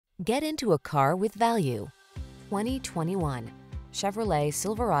Get into a car with value. 2021 Chevrolet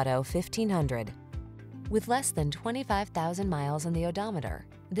Silverado 1500. With less than 25,000 miles on the odometer,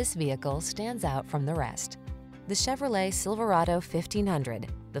 this vehicle stands out from the rest. The Chevrolet Silverado 1500,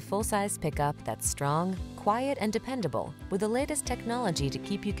 the full-size pickup that's strong, quiet, and dependable, with the latest technology to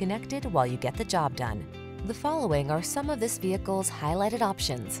keep you connected while you get the job done. The following are some of this vehicle's highlighted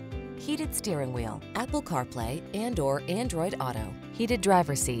options: heated steering wheel, Apple CarPlay and/or Android Auto, heated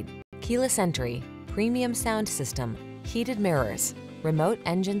driver's seat, keyless entry, premium sound system, heated mirrors, remote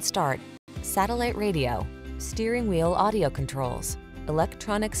engine start, satellite radio, steering wheel audio controls,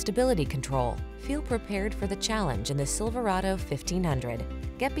 electronic stability control. Feel prepared for the challenge in the Silverado 1500.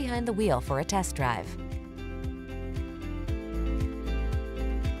 Get behind the wheel for a test drive.